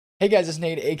Hey guys, it's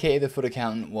Nate, aka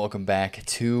TheFutAccountant. Welcome back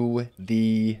to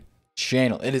the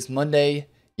channel. It is Monday.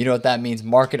 You know what that means,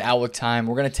 market outlook time.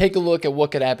 We're going to take a look at what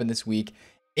could happen this week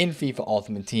in FIFA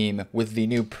Ultimate Team with the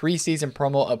new preseason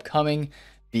promo upcoming,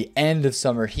 the end of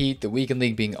summer heat, the weekend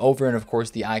league being over, and of course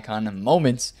the icon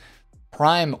moments,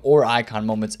 prime or icon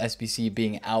moments SBC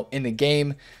being out in the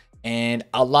game, and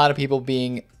a lot of people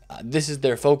being, this is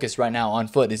their focus right now on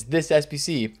foot, is this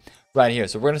SBC right here.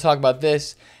 So we're going to talk about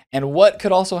this and what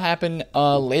could also happen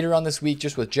later on this week,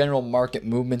 just with general market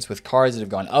movements with cards that have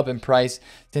gone up in price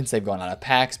since they've gone out of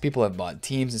packs. People have bought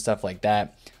teams and stuff like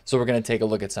that. So we're going to take a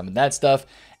look at some of that stuff.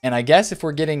 And I guess if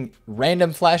we're getting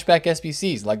random flashback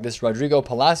SBCs, like this Rodrigo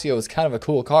Palacio is kind of a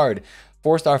cool card.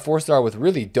 4-star with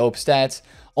really dope stats,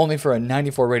 only for a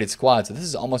 94 rated squad. So this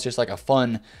is almost just like a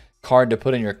fun card to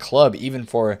put in your club, even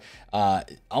for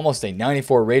almost a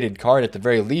 94 rated card at the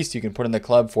very least. You can put in the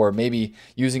club for maybe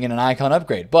using in an icon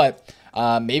upgrade, but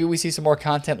maybe we see some more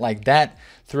content like that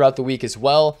throughout the week as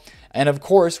well. And of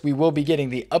course we will be getting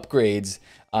the upgrades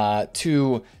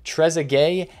to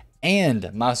Trezeguet and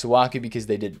Masuaku, because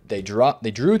they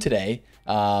drew today.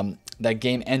 That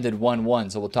game ended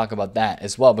 1-1, so we'll talk about that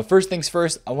as well. But first things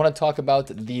first, I want to talk about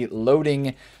the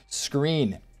loading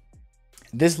screen.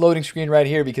 This loading screen right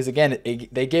here, because again,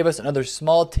 they gave us another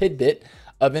small tidbit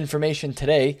of information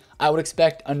today. I would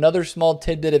expect another small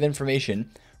tidbit of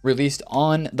information released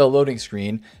on the loading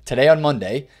screen today on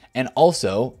Monday and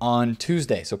also on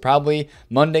Tuesday. So probably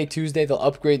Monday, Tuesday, they'll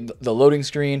upgrade the loading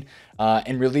screen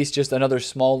and release just another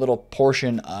small little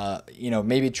portion,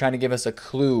 maybe trying to give us a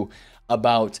clue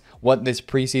about what this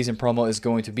preseason promo is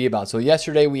going to be about. So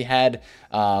yesterday we had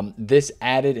this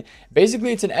added.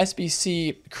 Basically, it's an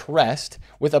SBC crest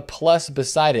with a plus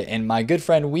beside it. And my good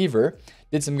friend Weaver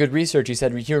did some good research. He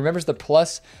said he remembers the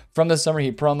plus from the Summer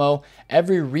Heat promo.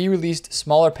 Every re-released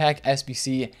smaller pack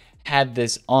SBC had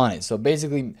this on it. So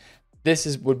basically,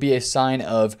 this would be a sign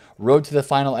of Road to the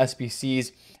Final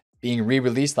SBCs being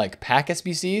re-released like pack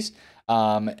SBCs.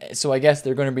 So I guess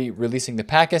they're going to be releasing the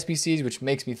pack SBCs, which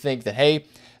makes me think that, hey,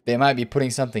 they might be putting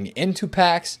something into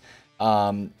packs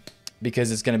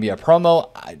because it's going to be a promo.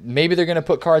 Maybe they're going to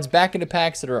put cards back into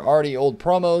packs that are already old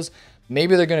promos.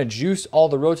 Maybe they're going to juice all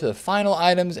the Road to the Final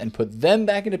items and put them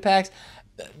back into packs.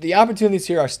 The opportunities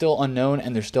here are still unknown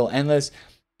and they're still endless.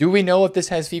 Do we know if this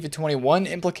has FIFA 21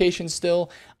 implications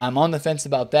still? I'm on the fence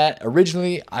about that.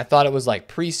 Originally, I thought it was like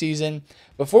preseason.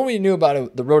 Before we knew about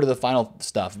it, the Road to the Final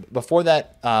stuff, before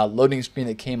that loading screen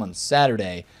that came on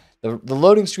Saturday, the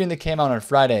loading screen that came out on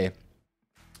Friday,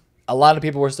 a lot of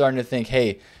people were starting to think,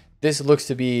 hey, this looks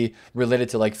to be related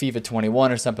to like FIFA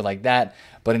 21 or something like that.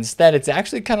 But instead, it's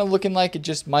actually kind of looking like it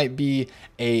just might be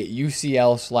a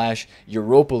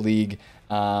UCL/Europa League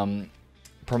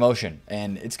promotion,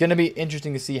 and it's going to be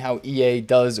interesting to see how EA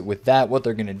does with that, what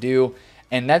they're going to do.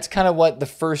 And that's kind of what the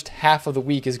first half of the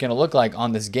week is going to look like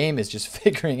on this game, is just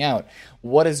figuring out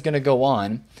what is going to go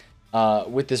on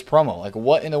with this promo. Like,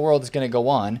 what in the world is going to go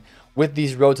on with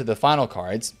these Road to the Final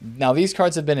cards. Now, these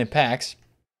cards have been in packs.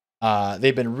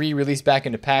 They've been re-released back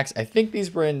into packs. I think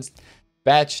these were in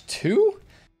batch 2.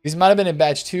 These might have been in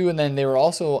batch 2, and then they were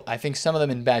also, I think, some of them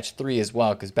in batch 3 as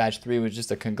well, because batch 3 was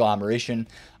just a conglomeration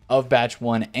of batch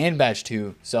 1 and batch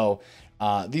 2. So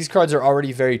these cards are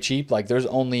already very cheap. Like, there's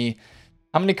only,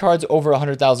 how many cards over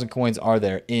 100,000 coins are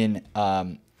there in,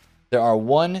 there are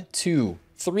 1, 2,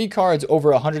 3 cards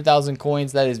over 100,000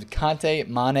 coins. That is Kante,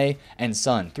 Mane, and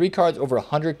Son. 3 cards over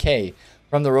 100K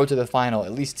from the Road to the Final,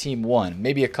 at least Team 1,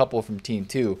 maybe a couple from Team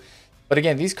 2. But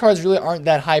again, these cards really aren't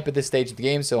that hype at this stage of the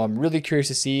game, so I'm really curious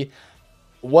to see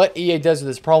what EA does with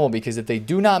this promo, because if they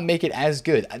do not make it as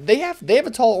good, they have a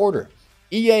tall order.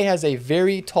 EA has a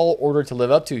very tall order to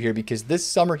live up to here, because this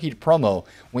Summer Heat promo,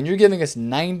 when you're giving us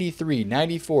 93,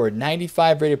 94,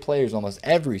 95 rated players almost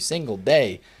every single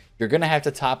day, you're going to have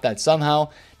to top that somehow.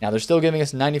 Now, they're still giving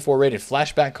us 94 rated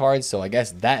flashback cards, so I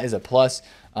guess that is a plus.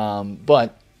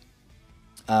 But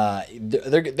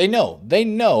they know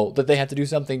that they have to do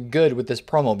something good with this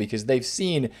promo, because they've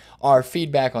seen our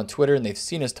feedback on Twitter and they've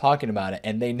seen us talking about it,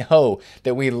 and they know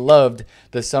that we loved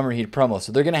the Summer Heat promo.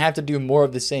 So they're going to have to do more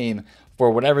of the same for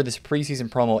whatever this preseason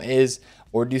promo is,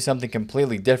 or do something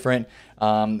completely different.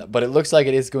 But it looks like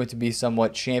it is going to be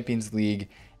somewhat Champions League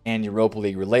and Europa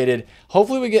League related.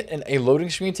 Hopefully we get a loading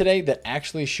screen today that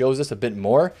actually shows us a bit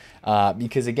more,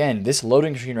 because again, this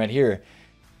loading screen right here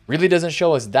really doesn't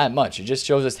show us that much. It just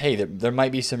shows us, hey, there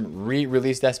might be some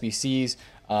re-released SBCs.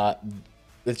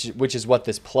 which is what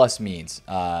this plus means,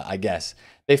 I guess.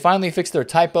 They finally fixed their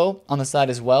typo on the side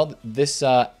as well. This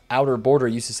outer border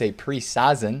used to say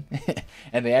pre-season,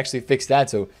 and they actually fixed that.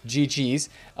 So GG's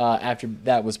after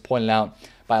that was pointed out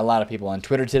by a lot of people on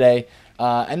Twitter today.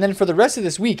 And then for the rest of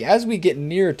this week, as we get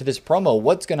nearer to this promo,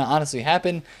 what's going to honestly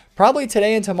happen? Probably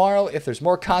today and tomorrow, if there's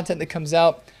more content that comes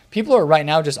out. People are right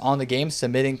now just on the game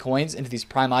submitting coins into these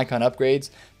Prime Icon upgrades,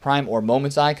 Prime or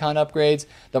Moments Icon upgrades.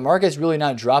 The market's really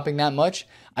not dropping that much.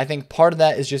 I think part of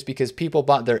that is just because people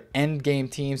bought their end game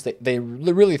teams. They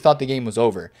really thought the game was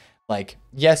over. Like,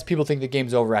 yes, people think the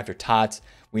game's over after TOTS.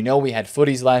 We know we had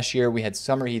footies last year. We had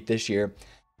Summer Heat this year.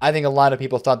 I think a lot of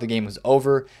people thought the game was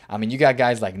over. I mean, you got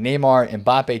guys like Neymar,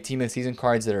 Mbappe, Team of the Season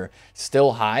cards that are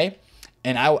still high.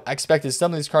 And I expected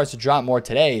some of these cards to drop more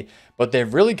today, but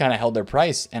they've really kind of held their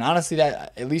price. And honestly,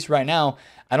 that at least right now,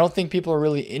 I don't think people are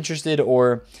really interested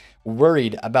or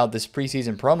worried about this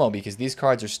preseason promo because these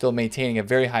cards are still maintaining a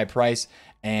very high price,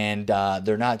 and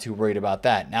they're not too worried about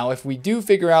that. Now, if we do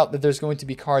figure out that there's going to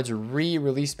be cards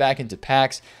re-released back into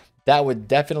packs, that would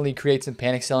definitely create some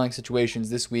panic selling situations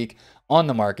this week on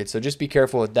the market. So just be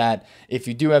careful with that. If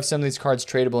you do have some of these cards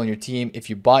tradable in your team, if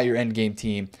you bought your end game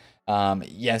team,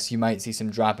 yes, you might see some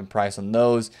drop in price on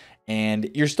those, and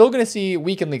you're still going to see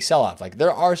weekend league sell-off. Like,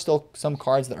 there are still some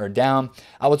cards that are down.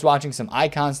 I was watching some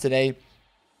icons today.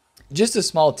 Just a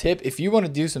small tip, if you want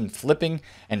to do some flipping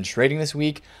and trading this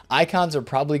week, icons are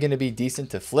probably going to be decent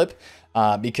to flip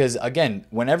because, again,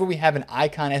 whenever we have an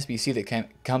icon SBC that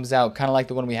comes out, kind of like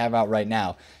the one we have out right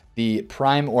now, the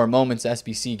Prime or Moments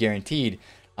SBC guaranteed,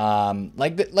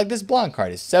 like this Blanc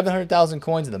card is 700,000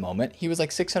 coins at the moment. He was like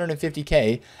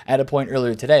 650K at a point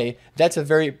earlier today. That's a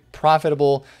very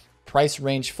profitable price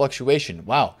range fluctuation.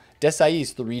 Wow. Desai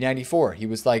is 394. He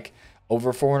was like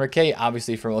over 400K,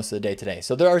 obviously, for most of the day today.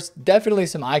 So there are definitely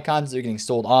some icons that are getting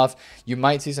sold off. You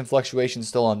might see some fluctuations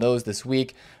still on those this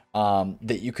week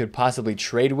that you could possibly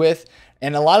trade with.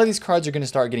 And a lot of these cards are going to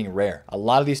start getting rare. A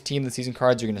lot of these Team of the Season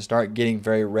cards are going to start getting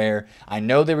very rare. I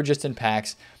know they were just in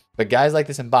packs, but guys like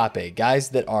this Mbappe,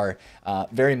 guys that are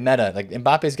very meta, like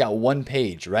Mbappe's got one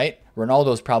page, right?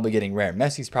 Ronaldo's probably getting rare.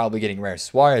 Messi's probably getting rare.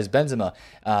 Suarez, Benzema,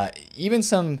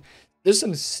 even there's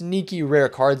some sneaky rare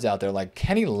cards out there, like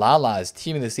Kenny Lala's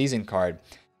Team of the Season card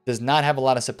does not have a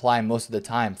lot of supply most of the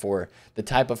time for the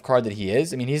type of card that he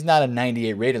is. I mean, he's not a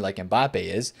 98 rated like Mbappe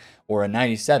is, or a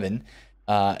 97.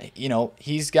 You know,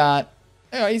 he's got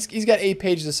 8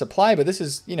 pages of supply, but this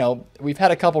is, you know, we've had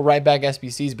a couple right back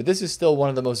SBCs, but this is still one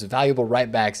of the most valuable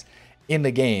right backs in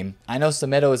the game. I know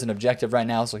Semedo is an objective right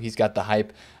now, so he's got the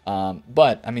hype.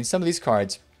 But I mean, some of these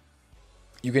cards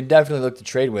you can definitely look to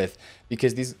trade with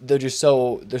because they're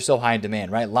so high in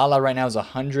demand, right? Lala right now is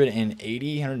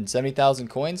 170,000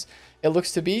 coins. It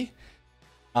looks to be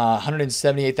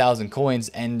 178,000 coins,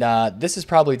 and this is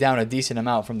probably down a decent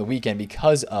amount from the weekend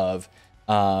because of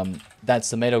that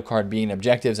Semedo card being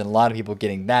objectives and a lot of people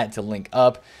getting that to link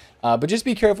up. But just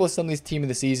be careful with some of these Team of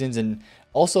the Seasons, and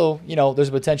also, you know, there's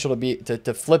a potential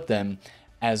to flip them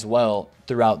as well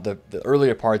throughout the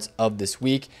earlier parts of this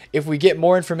week. If we get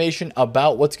more information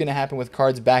about what's going to happen with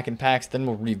cards back in packs, then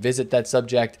we'll revisit that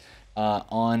subject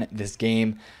on this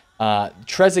game.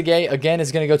 Trezeguet, again,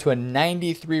 is going to go to a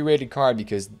 93 rated card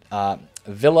because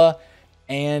Villa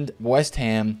and West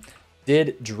Ham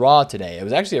did draw today. It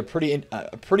was actually a pretty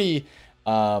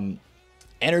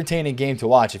entertaining game to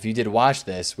watch if you did watch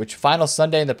this, which final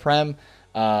Sunday in the Prem,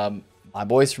 my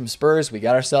boys from Spurs, we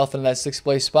got ourselves in that 6th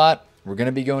place spot. We're going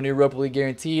to be going to Europa League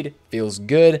guaranteed. Feels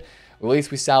good. Well, at least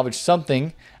we salvaged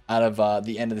something out of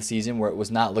the end of the season where it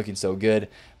was not looking so good.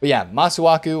 But yeah,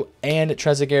 Masuaku and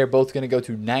Trezeguet are both going to go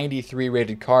to 93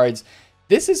 rated cards.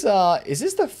 This is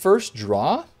this the first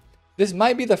draw? This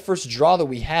might be the first draw that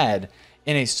we had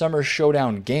in a Summer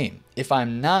Showdown game, if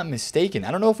I'm not mistaken.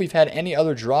 I don't know if we've had any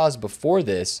other draws before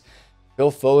this.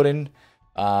 Phil Foden,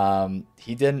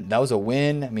 he didn't. That was a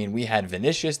win. I mean, we had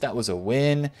Vinicius. That was a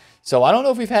win. So I don't know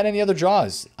if we've had any other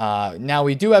draws. Now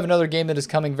we do have another game that is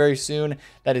coming very soon.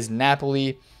 That is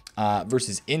Napoli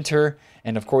versus Inter,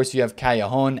 and of course you have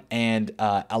Callejon and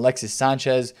Alexis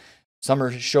Sanchez.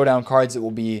 Summer Showdown cards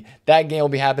that game will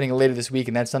be happening later this week,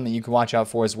 and that's something you can watch out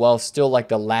for as well. Still like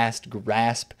the last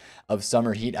grasp of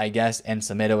Summer Heat, I guess, and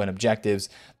Semedo and objectives.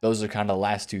 Those are kind of the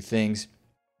last two things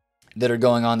that are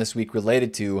going on this week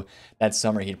related to that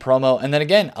Summer Heat promo. And then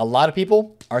again, a lot of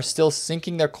people are still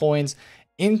sinking their coins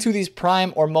into these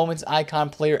Prime or Moments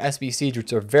Icon player SBCs,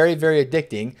 which are very, very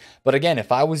addicting. But again,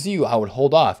 if I was you, I would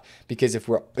hold off, because if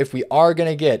we are going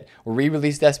to get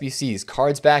re-released SBCs,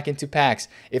 cards back into packs,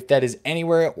 if that is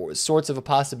anywhere or sorts of a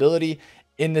possibility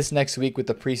in this next week with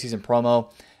the preseason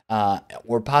promo,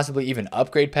 or possibly even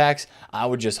upgrade packs, I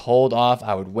would just hold off.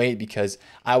 I would wait because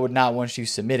I would not want you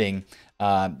submitting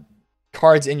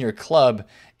cards in your club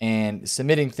and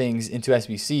submitting things into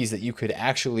SBCs that you could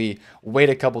actually wait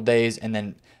a couple days and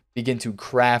then begin to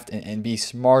craft and be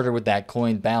smarter with that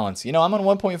coin balance. You know, I'm on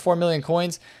 1.4 million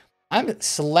coins. I'm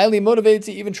slightly motivated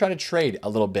to even try to trade a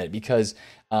little bit because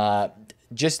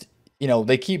just, you know,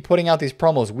 they keep putting out these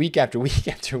promos week after week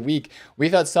after week. We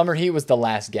thought Summer Heat was the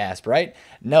last gasp, right?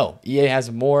 No, EA has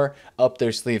more up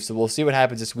their sleeve. So we'll see what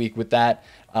happens this week with that.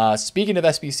 Speaking of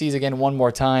SBCs again, one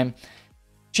more time.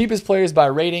 Cheapest players by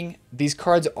rating. These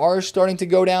cards are starting to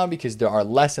go down because there are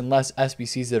less and less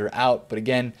SBCs that are out. But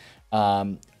again,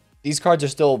 these cards are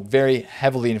still very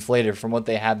heavily inflated from what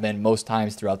they have been most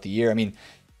times throughout the year. I mean,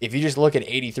 if you just look at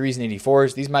 83s and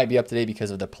 84s, these might be up to date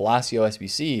because of the Palacio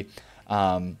SBC.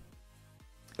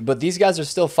 But these guys are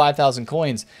still 5,000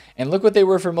 coins. And look what they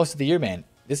were for most of the year, man.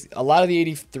 A lot of the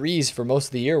 83s for most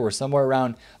of the year were somewhere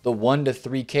around the 1 to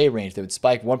 3K range. They would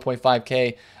spike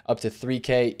 1.5K up to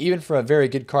 3K. Even for a very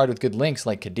good card with good links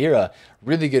like Kadira,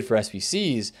 really good for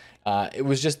SBCs. It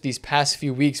was just these past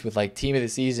few weeks with like Team of the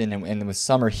Season and with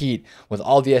Summer Heat, with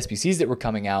all the SBCs that were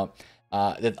coming out,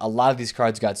 that a lot of these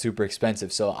cards got super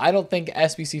expensive. So I don't think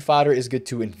SBC fodder is good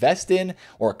to invest in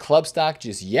or club stock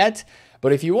just yet.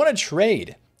 But if you want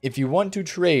to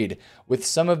trade, with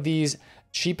some of these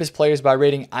cheapest players by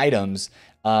rating items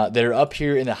that are up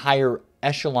here in the higher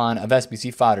echelon of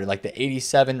SBC fodder, like the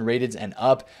 87 rated and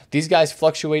up, these guys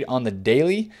fluctuate on the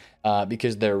daily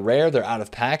because they're rare, they're out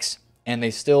of packs, and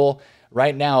they still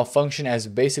right now function as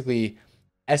basically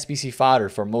SBC fodder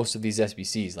for most of these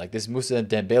SBCs. Like this Moussa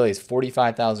Dembele is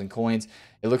 45,000 coins.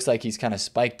 It looks like he's kind of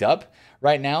spiked up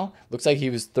right now. Looks like he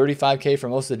was 35K for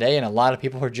most of the day, and a lot of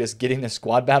people are just getting the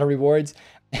squad battle rewards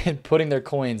and putting their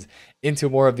coins into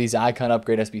more of these icon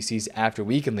upgrade SBCs after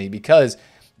weekly, because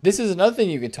this is another thing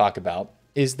you can talk about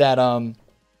is that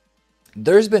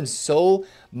there's been so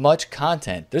much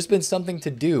content. There's been something to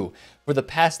do for the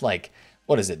past, like,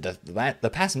 what is it? The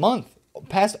past month,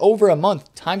 past over a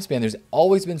month time span. There's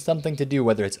always been something to do,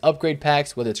 whether it's upgrade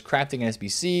packs, whether it's crafting an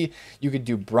SBC. You could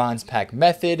do bronze pack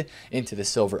method into the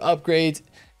silver upgrades,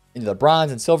 into the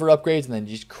bronze and silver upgrades, and then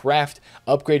just craft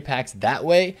upgrade packs that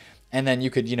way. And then you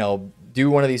could, you know, do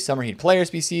one of these Summer Heat player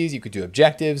SBCs. You could do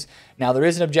objectives. Now, there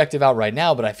is an objective out right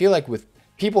now, but I feel like with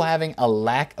people having a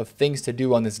lack of things to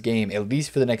do on this game, at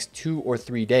least for the next 2 or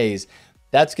 3 days,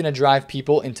 that's going to drive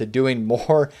people into doing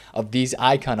more of these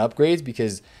icon upgrades,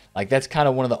 because like that's kind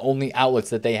of one of the only outlets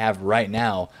that they have right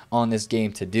now on this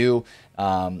game to do.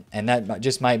 And that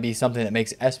just might be something that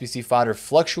makes SBC fodder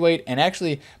fluctuate and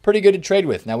actually pretty good to trade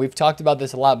with. Now, we've talked about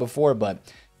this a lot before, but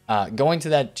going to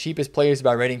that cheapest players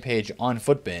by rating page on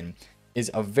Futbin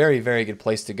is a very, very good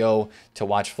place to go to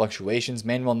watch fluctuations.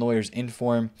 Manuel Neuer's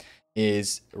inform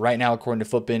is right now, according to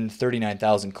Futbin,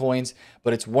 39,000 coins,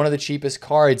 but it's one of the cheapest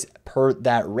cards per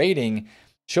that rating.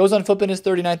 Shows on Futbin is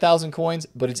 39,000 coins,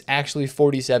 but it's actually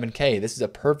 47K. This is a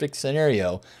perfect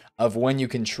scenario of when you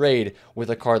can trade with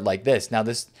a card like this. Now,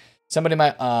 somebody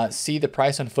might see the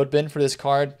price on Futbin for this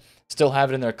card, still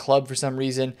have it in their club for some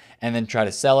reason, and then try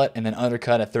to sell it and then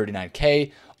undercut at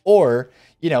 39K. Or,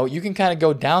 you know, you can kind of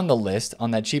go down the list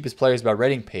on that cheapest players by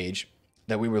rating page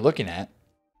that we were looking at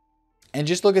and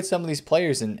just look at some of these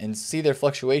players and see their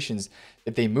fluctuations,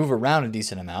 that they move around a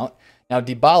decent amount. Now,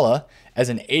 Dybala, as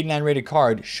an 89 rated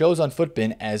card, shows on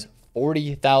Futbin as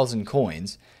 40,000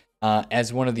 coins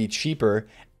as one of the cheaper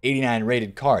 89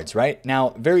 rated cards, right?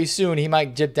 Now, very soon, he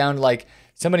might dip down to like,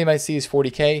 somebody might see his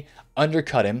 40K,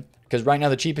 undercut him, because right now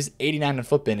the cheapest 89 on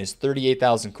Futbin is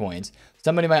 38,000 coins.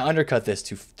 Somebody might undercut this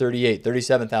to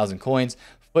 37,000 coins.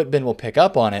 Futbin will pick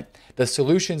up on it. The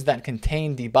solutions that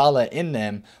contain Dybala in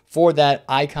them for that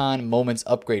Icon Moments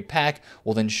upgrade pack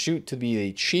will then shoot to be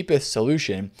the cheapest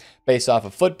solution based off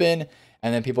of Futbin,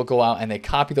 and then people go out and they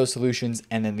copy those solutions,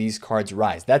 and then these cards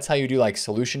rise. That's how you do like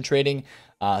solution trading.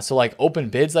 So like open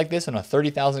bids like this on a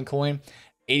 30,000 coin,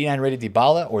 89 rated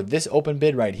Dybala, or this open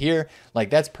bid right here, like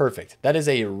that's perfect. That is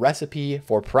a recipe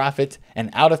for profit, an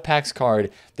out of packs card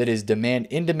that is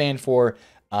in demand for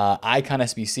icon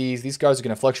SBCs. These cards are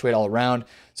going to fluctuate all around.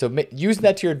 So use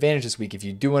that to your advantage this week. If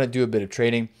you do want to do a bit of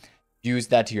trading, use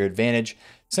that to your advantage.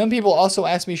 Some people also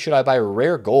ask me, should I buy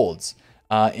rare golds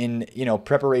in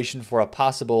preparation for a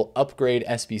possible upgrade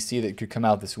SBC that could come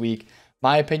out this week?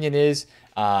 My opinion is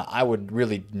I would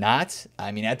really not.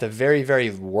 I mean, at the very, very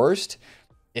worst,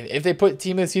 if they put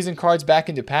Team of the Season cards back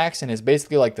into packs and it's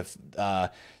basically like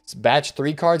the batch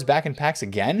 3 cards back in packs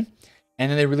again, and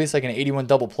then they release like an 81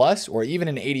 double plus or even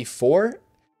an 84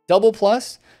 double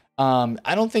plus,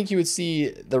 I don't think you would see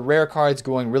the rare cards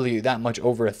going really that much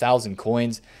over 1,000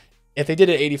 coins. If they did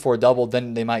an 84 double,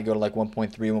 then they might go to like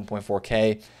 1.3,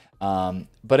 1.4K.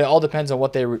 But it all depends on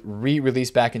what they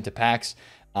re-release back into packs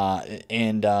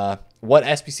and what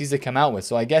SBCs they come out with.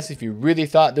 So I guess if you really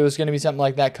thought there was going to be something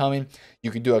like that coming,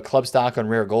 you could do a club stock on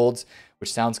rare golds,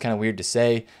 which sounds kind of weird to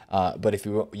say. But if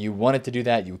you wanted to do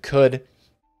that, you could.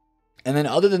 And then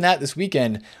other than that, this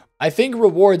weekend, I think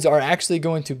rewards are actually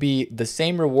going to be the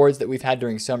same rewards that we've had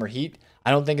during Summer Heat.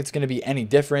 I don't think it's going to be any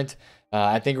different.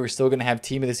 I think we're still going to have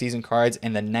Team of the Season cards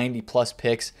and the 90+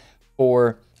 picks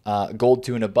for Gold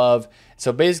 2 and above.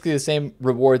 So basically the same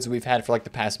rewards we've had for like the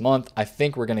past month, I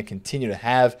think we're going to continue to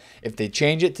have. If they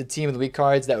change it to Team of the Week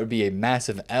cards, that would be a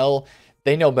massive L.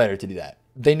 They know better to do that.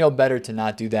 They know better to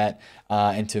not do that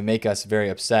and to make us very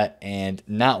upset and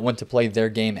not want to play their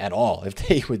game at all. If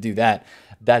they would do that,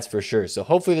 that's for sure. So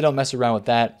hopefully they don't mess around with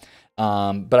that.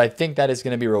 But I think that is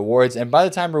going to be rewards. And by the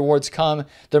time rewards come,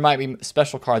 there might be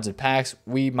special cards and packs.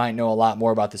 We might know a lot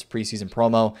more about this preseason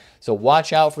promo. So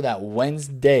watch out for that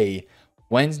Wednesday.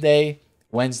 Wednesday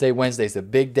is the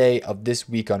big day of this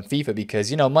week on FIFA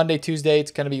because, you know, Monday, Tuesday,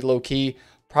 it's going to be low key.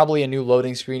 Probably a new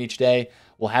loading screen each day.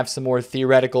 We'll have some more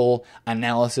theoretical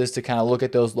analysis to kind of look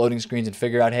at those loading screens and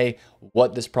figure out, hey,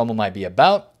 what this promo might be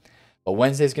about. But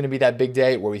Wednesday is going to be that big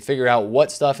day where we figure out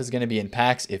what stuff is going to be in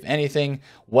packs, if anything,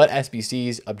 what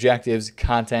SBCs, objectives,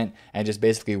 content, and just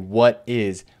basically what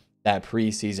is that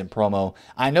preseason promo.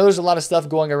 I know there's a lot of stuff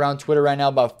going around Twitter right now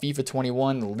about FIFA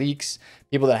 21 leaks,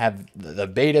 people that have the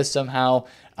beta somehow.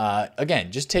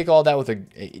 Again, just take all that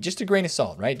with just a grain of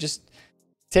salt, right? Just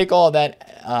take all of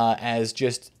that as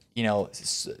just, you know,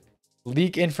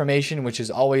 leak information, which is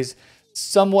always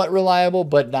somewhat reliable,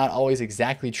 but not always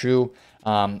exactly true.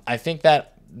 I think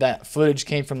that footage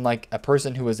came from like a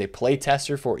person who was a play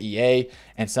tester for EA,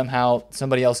 and somehow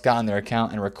somebody else got on their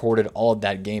account and recorded all of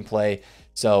that gameplay.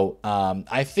 So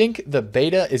I think the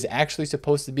beta is actually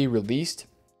supposed to be released.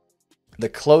 The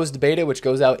closed beta, which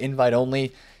goes out invite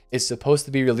only, is supposed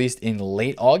to be released in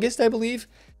late August, I believe.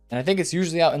 And I think it's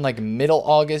usually out in like middle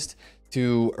August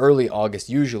to early August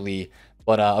usually.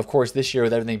 But of course, this year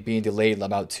with everything being delayed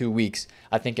about 2 weeks,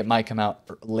 I think it might come out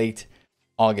late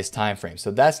August timeframe. So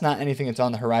that's not anything that's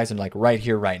on the horizon like right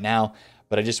here, right now.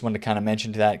 But I just wanted to kind of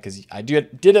mention to that because I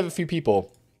did have a few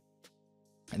people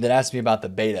that asked me about the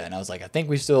beta. And I was like, I think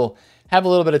we still have a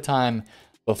little bit of time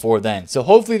before then. So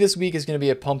hopefully this week is going to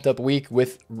be a pumped up week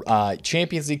with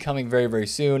Champions League coming very, very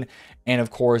soon. And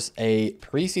of course, a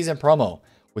preseason promo,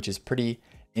 which is pretty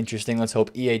interesting. Let's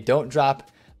hope EA don't drop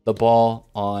the ball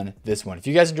on this one. If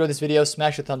you guys enjoyed this video,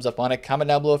 smash a thumbs up on it. Comment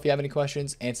down below if you have any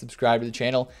questions and subscribe to the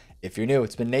channel if you're new.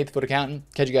 It's been Nate, the Foot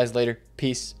Accountant. Catch you guys later.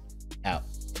 Peace out.